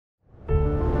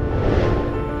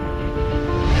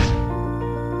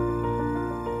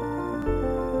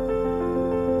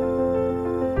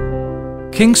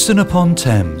Kingston upon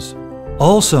Thames,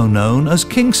 also known as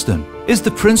Kingston, is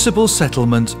the principal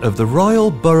settlement of the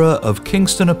Royal Borough of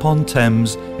Kingston upon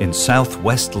Thames in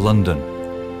south-west London.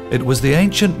 It was the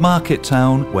ancient market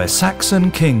town where Saxon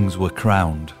kings were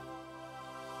crowned.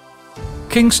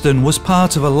 Kingston was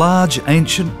part of a large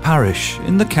ancient parish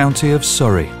in the county of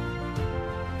Surrey.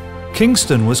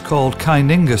 Kingston was called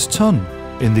Kyningus Tun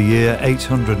in the year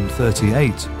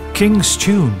 838, King's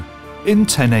Tune in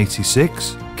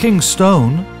 1086, King's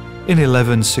Stone in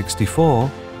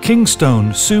 1164,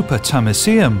 Kingstone Super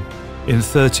Tamisium in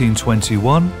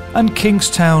 1321 and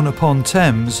Kingstown upon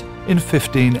Thames in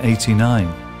 1589.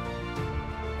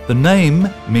 The name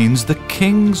means the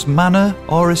king's manor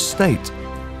or estate,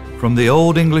 from the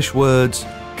Old English words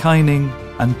Kyning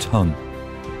and Tun.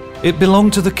 It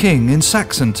belonged to the king in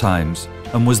Saxon times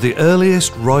and was the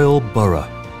earliest royal borough,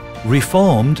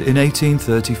 reformed in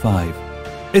 1835.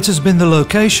 It has been the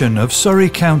location of Surrey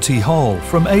County Hall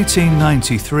from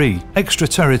 1893,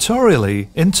 extraterritorially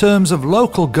in terms of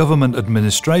local government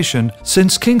administration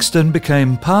since Kingston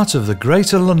became part of the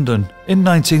Greater London in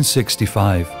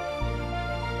 1965.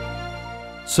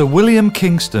 Sir William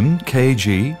Kingston,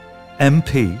 KG,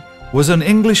 MP, was an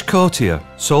English courtier,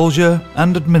 soldier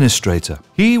and administrator.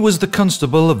 He was the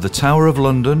constable of the Tower of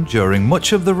London during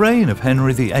much of the reign of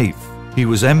Henry VIII. He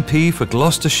was MP for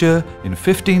Gloucestershire in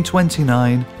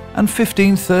 1529 and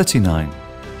 1539.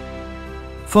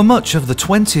 For much of the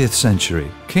 20th century,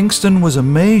 Kingston was a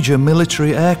major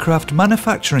military aircraft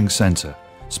manufacturing centre,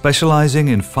 specialising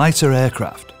in fighter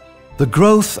aircraft. The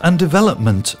growth and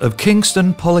development of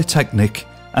Kingston Polytechnic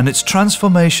and its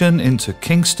transformation into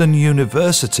Kingston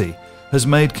University has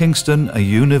made Kingston a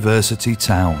university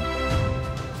town.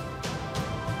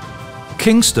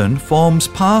 Kingston forms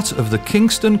part of the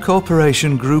Kingston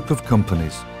Corporation Group of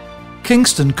companies.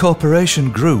 Kingston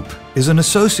Corporation Group is an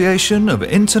association of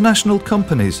international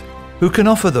companies who can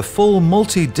offer the full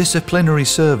multidisciplinary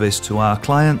service to our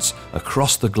clients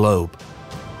across the globe.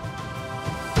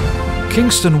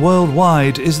 Kingston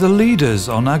Worldwide is the leaders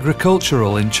on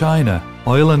agricultural in China,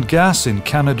 oil and gas in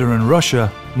Canada and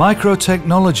Russia,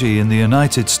 microtechnology in the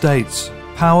United States,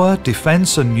 power,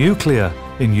 defence and nuclear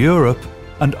in Europe,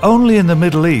 and only in the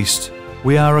Middle East,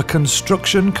 we are a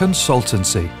construction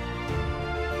consultancy.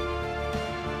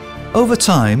 Over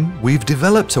time, we've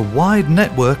developed a wide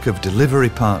network of delivery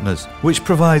partners, which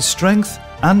provides strength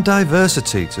and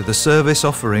diversity to the service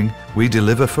offering we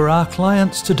deliver for our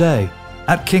clients today.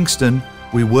 At Kingston,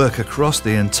 we work across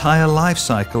the entire life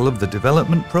cycle of the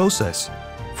development process,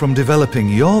 from developing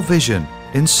your vision,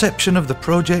 inception of the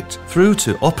project, through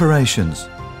to operations.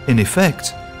 In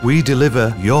effect, we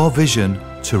deliver your vision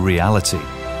to reality.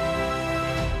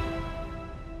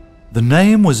 The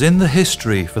name was in the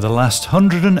history for the last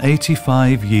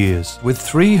 185 years, with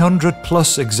 300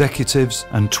 plus executives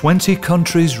and 20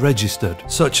 countries registered,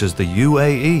 such as the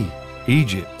UAE,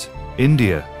 Egypt,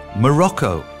 India,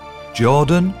 Morocco,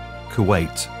 Jordan,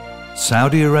 Kuwait,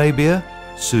 Saudi Arabia,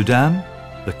 Sudan,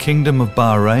 the Kingdom of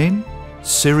Bahrain,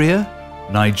 Syria,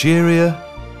 Nigeria,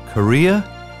 Korea,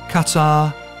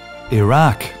 Qatar,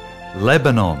 Iraq,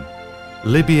 Lebanon,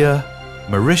 Libya,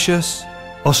 Mauritius,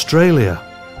 Australia,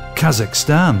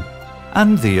 Kazakhstan,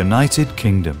 and the United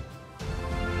Kingdom.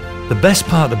 The best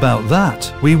part about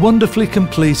that, we wonderfully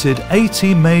completed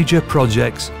 80 major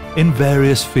projects in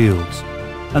various fields,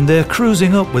 and they're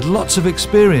cruising up with lots of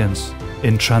experience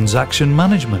in transaction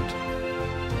management,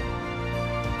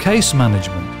 case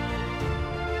management,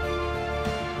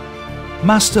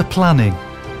 master planning,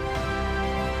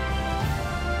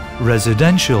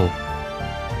 residential,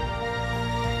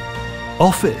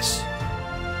 office,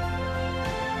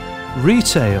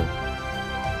 retail,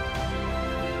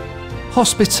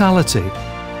 hospitality,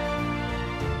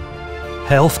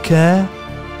 healthcare,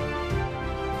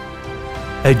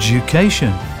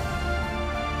 education,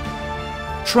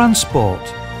 transport,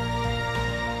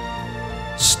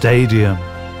 stadium,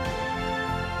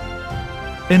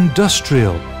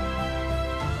 industrial,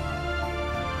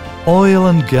 oil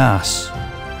and gas,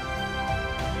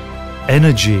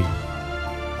 energy,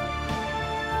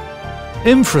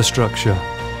 infrastructure,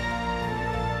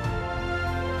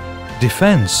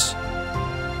 defense,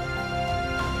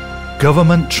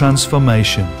 government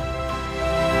transformation.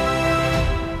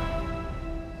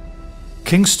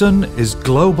 Kingston is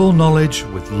global knowledge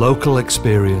with local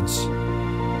experience.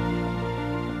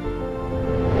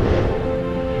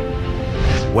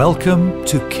 Welcome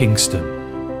to Kingston.